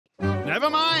Never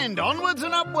mind, onwards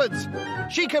and upwards.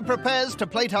 Chica prepares to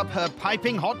plate up her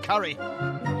piping hot curry.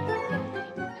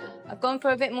 I've gone for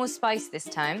a bit more spice this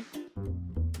time.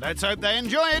 Let's hope they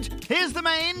enjoy it. Here's the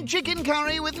main chicken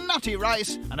curry with nutty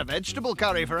rice and a vegetable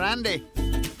curry for Andy.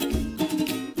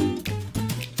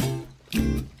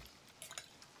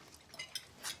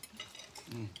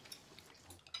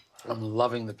 I'm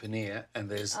loving the paneer, and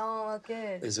there's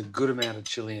a good amount of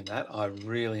chilli in that. I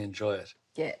really enjoy it.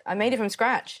 Yeah, I made it from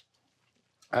scratch.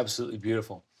 Absolutely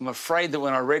beautiful. I'm afraid that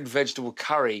when I read vegetable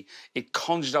curry, it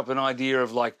conjured up an idea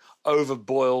of, like,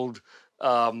 overboiled,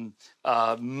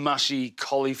 mushy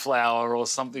cauliflower or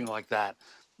something like that.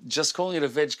 Just calling it a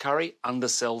veg curry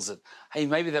undersells it. Hey,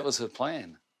 maybe that was her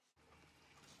plan.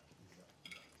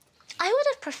 I would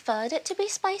have preferred it to be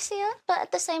spicier, but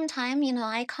at the same time, you know,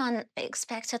 I can't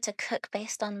expect her to cook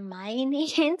based on my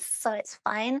needs, so it's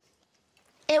fine.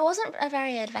 It wasn't a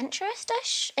very adventurous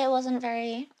dish. It wasn't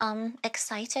very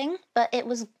exciting, but it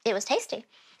was tasty.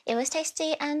 It was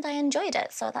tasty and I enjoyed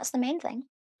it, so that's the main thing.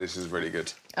 This is really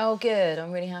good. Oh, good.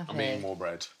 I'm really happy. I'm eating more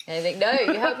bread. Anything? No,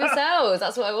 you help yourselves.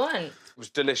 That's what I want. It was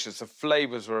delicious. The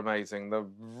flavours were amazing. The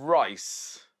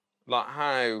rice, like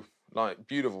how, like,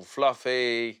 beautiful,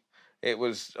 fluffy. It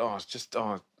was,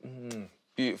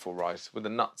 beautiful rice with the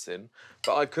nuts in.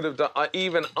 But I could have done,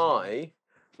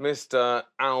 Mr.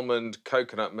 Almond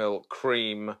Coconut Milk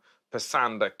Cream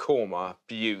Pasanda Korma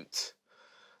Butte,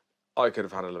 I could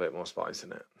have had a little bit more spice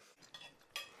in it.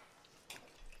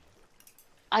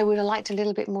 I would have liked a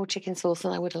little bit more chicken sauce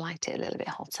and I would have liked it a little bit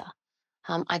hotter.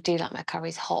 I do like my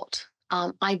curries hot.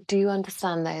 I do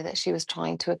understand, though, that she was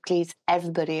trying to please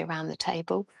everybody around the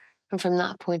table. And from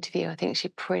that point of view, I think she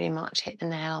pretty much hit the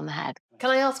nail on the head.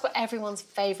 Can I ask what everyone's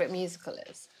favourite musical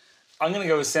is? I'm going to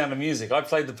go with Sound of Music. I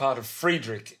played the part of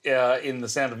Friedrich in The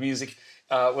Sound of Music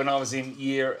when I was in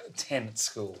year 10 at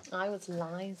school. I was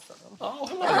Liza. Oh,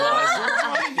 hello, Liza.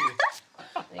 How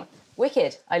are you?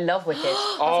 Wicked. I love Wicked.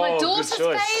 That's my daughter's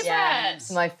favourite. Yeah,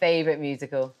 it's my favourite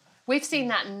musical. We've seen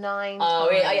that 9 times. Oh,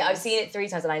 really? I've seen it 3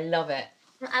 times and I love it.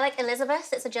 I like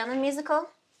Elizabeth. It's a German musical.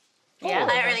 Yeah, I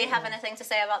don't really have anything to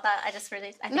say about that. I think it's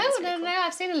really cool.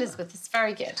 I've seen Elizabeth. It's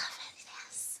very good.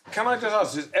 Can I just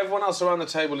ask, is everyone else around the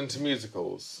table into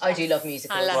musicals? I do love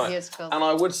musicals. I love musicals. And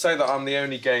I would say that I'm the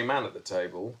only gay man at the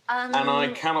table, and I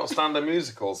cannot stand a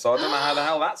musical, so I don't know how the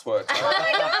hell that's worked out.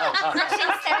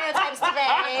 Crushing stereotypes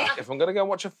today. If I'm going to go and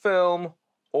watch a film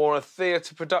or a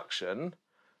theatre production,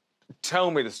 tell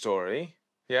me the story.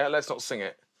 Yeah, let's not sing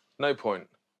it. No point.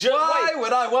 Why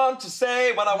would I want to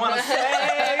say what I want to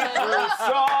say through a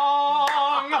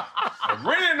song?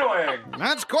 Really annoying.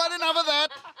 That's quite enough of that.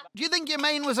 Do you think your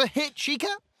main was a hit, Chica?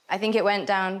 I think it went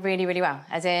down really, really well.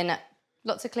 As in,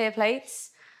 lots of clear plates.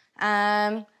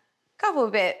 Couple a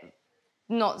bit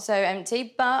not so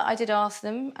empty, but I did ask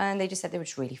them and they just said they were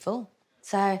just really full.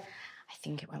 So I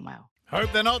think it went well.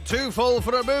 Hope they're not too full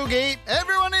for a boogie.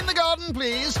 Everyone in the garden,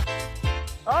 please.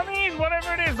 I'm in,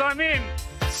 whatever it is, I'm in.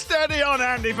 Steady on,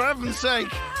 Andy, for heaven's sake.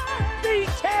 Be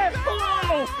careful!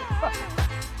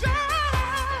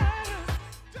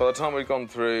 By the time we'd gone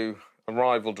through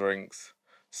arrival drinks,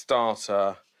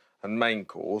 starter and main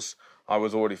course, I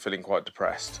was already feeling quite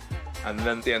depressed. And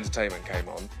then the entertainment came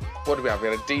on. What did we have? We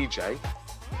had a DJ,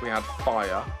 we had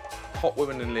fire, hot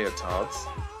women in leotards,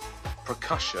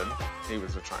 percussion, he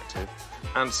was attractive,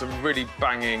 and some really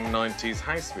banging 90s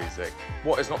house music.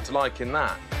 What is not to like in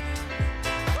that?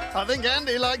 I think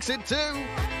Andy likes it too.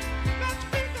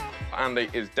 Andy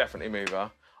is definitely a mover.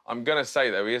 I'm going to say,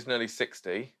 though, he is nearly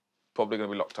 60. Probably going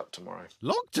to be locked up tomorrow.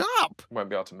 Locked up? Won't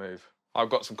be able to move. I've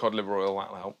got some cod liver oil,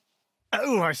 that'll help.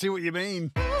 Oh, I see what you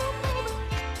mean.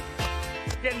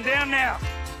 Getting down now.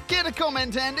 Get a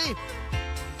comment, Andy.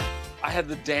 I had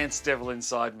the dance devil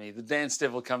inside me. The dance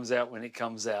devil comes out when it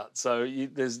comes out. So you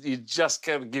just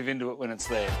got to give into it when it's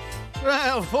there.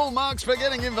 Well, full marks for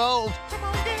getting involved.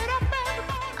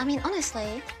 I mean,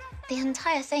 honestly, the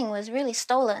entire thing was really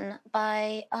stolen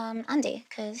by Andy,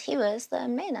 because he was the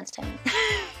main entertainment.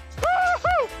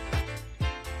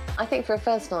 I think for a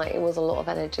first night, it was a lot of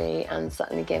energy and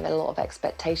certainly gave it a lot of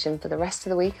expectation for the rest of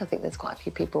the week. I think there's quite a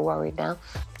few people worried now.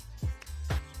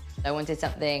 I wanted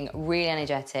something really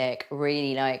energetic,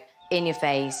 really, like, in your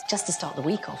face, just to start the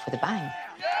week off with a bang.